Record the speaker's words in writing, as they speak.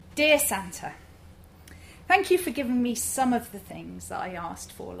Dear Santa, thank you for giving me some of the things that I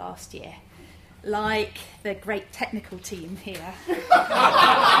asked for last year, like the great technical team here. That's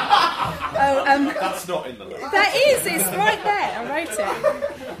not in the list. That is, it's right there, I wrote it.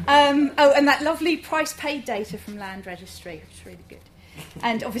 And that lovely price paid data from Land Registry, which is really good.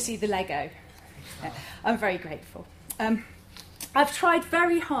 And obviously the Lego. I'm very grateful. I've tried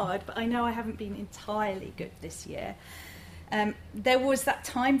very hard, but I know I haven't been entirely good this year. There was that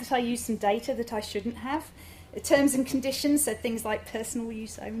time that I used some data that I shouldn't have. The terms and conditions said things like personal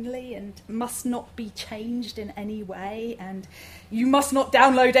use only and must not be changed in any way, and you must not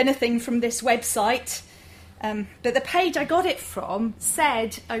download anything from this website. But the page I got it from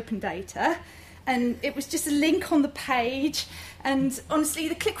said open data, and it was just a link on the page, and honestly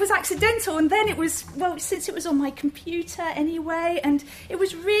the click was accidental, and then it was, well, since it was on my computer anyway, and it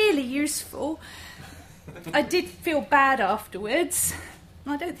was really useful. I did feel bad afterwards.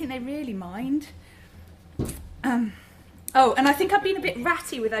 I don't think they really mind. And I think I've been a bit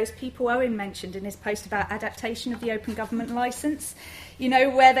ratty with those people Owen mentioned in his post about adaptation of the Open Government Licence. You know,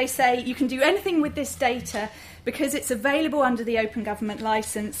 where they say you can do anything with this data because it's available under the Open Government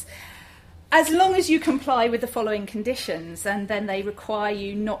Licence as long as you comply with the following conditions, and then they require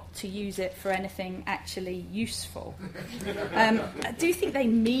you not to use it for anything actually useful. I do think they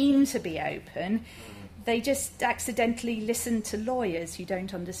mean to be open. They just accidentally listen to lawyers who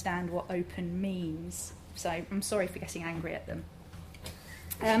don't understand what open means. So I'm sorry for getting angry at them.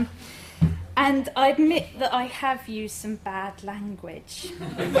 And I admit that I have used some bad language.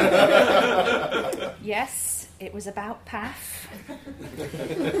 Yes, it was about PAF.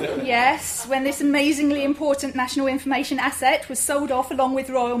 Yes, when this amazingly important national information asset was sold off along with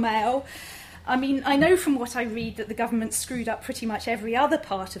Royal Mail. I mean, I know from what I read that the government screwed up pretty much every other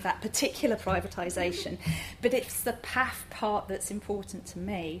part of that particular privatisation, but it's the PAF part that's important to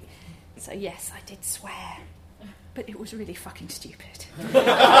me. So yes, I did swear, but it was really fucking stupid.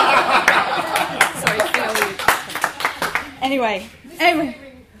 Sorry, Phil. Anyway. Being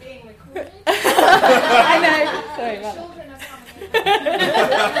recorded? I know. Sorry about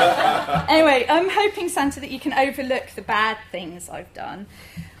that. Anyway, I'm hoping, Santa, that you can overlook the bad things I've done.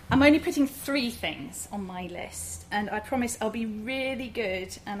 I'm only putting 3 things on my list, and I promise I'll be really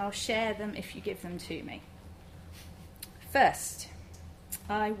good and I'll share them if you give them to me. First,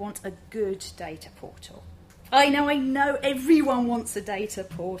 I want a good data portal. I know, everyone wants a data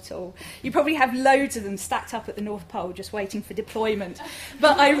portal. You probably have loads of them stacked up at the North Pole just waiting for deployment.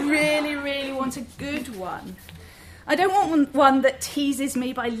 But I really, really want a good one. I don't want one that teases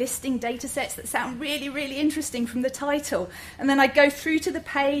me by listing data sets that sound really, really interesting from the title. And then I go through to the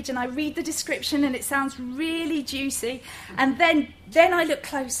page and I read the description and it sounds really juicy. And then I look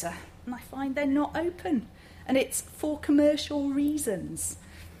closer and I find they're not open. And it's for commercial reasons.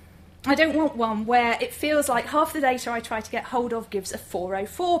 I don't want one where it feels like half the data I try to get hold of gives a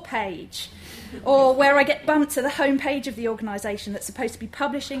 404 page, or where I get bumped to the home page of the organisation that's supposed to be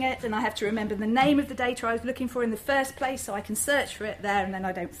publishing it and I have to remember the name of the data I was looking for in the first place so I can search for it there and then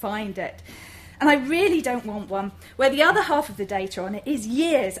I don't find it. And I really don't want one where the other half of the data on it is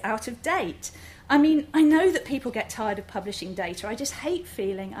years out of date. I mean, I know that people get tired of publishing data. I just hate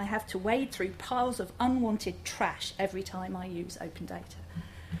feeling I have to wade through piles of unwanted trash every time I use open data.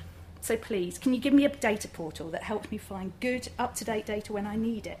 So please, can you give me a data portal that helps me find good, up-to-date data when I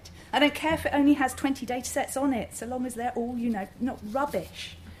need it? I don't care if it only has 20 data sets on it, so long as they're all, not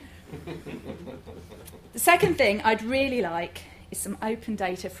rubbish. The second thing I'd really like is some open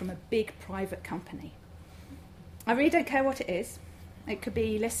data from a big private company. I really don't care what it is. It could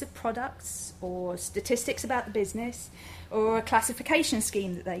be lists of products or statistics about the business or a classification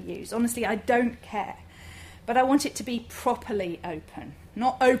scheme that they use. Honestly, I don't care. But I want it to be properly open,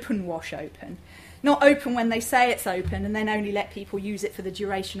 not open wash open. Not open when they say it's open and then only let people use it for the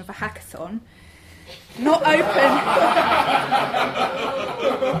duration of a hackathon. Not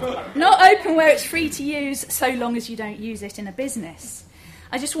open where it's free to use so long as you don't use it in a business.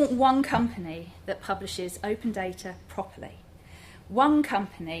 I just want one company that publishes open data properly. One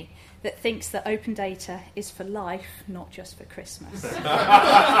company that thinks that open data is for life, not just for Christmas.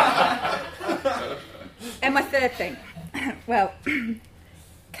 And my third thing, well,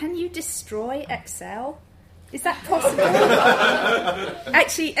 can you destroy Excel? Is that possible?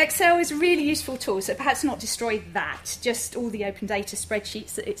 Actually, Excel is a really useful tool, so perhaps not destroy that, just all the open data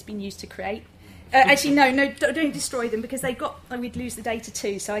spreadsheets that it's been used to create. Actually, no, don't destroy them because we'd lose the data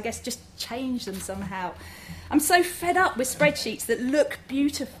too, so I guess just change them somehow. I'm so fed up with spreadsheets that look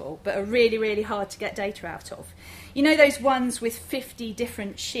beautiful but are really, really hard to get data out of. You know those ones with 50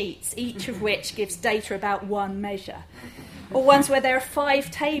 different sheets, each of which gives data about one measure? Or ones where there are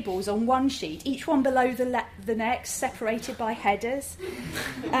 5 tables on one sheet, each one below the next, separated by headers.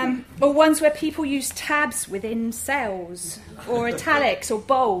 Or ones where people use tabs within cells, or italics or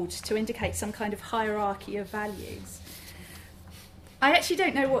bold to indicate some kind of hierarchy of values. I actually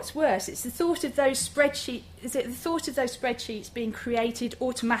don't know what's worse. It's the thought of those spreadsheets. Is it the thought of those spreadsheets being created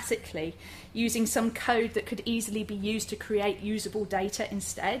automatically using some code that could easily be used to create usable data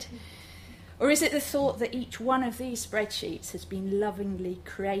instead? Or is it the thought that each one of these spreadsheets has been lovingly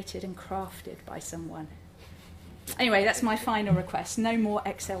created and crafted by someone? Anyway, that's my final request. No more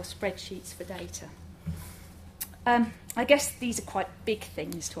Excel spreadsheets for data. I guess these are quite big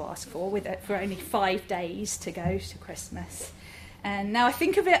things to ask for only 5 days to go to Christmas. And now I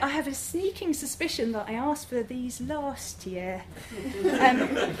think of it, I have a sneaking suspicion that I asked for these last year.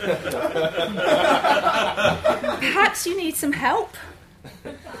 Perhaps you need some help.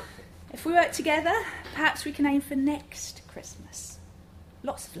 If we work together, perhaps we can aim for next Christmas.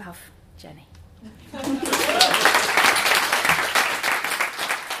 Lots of love, Jeni.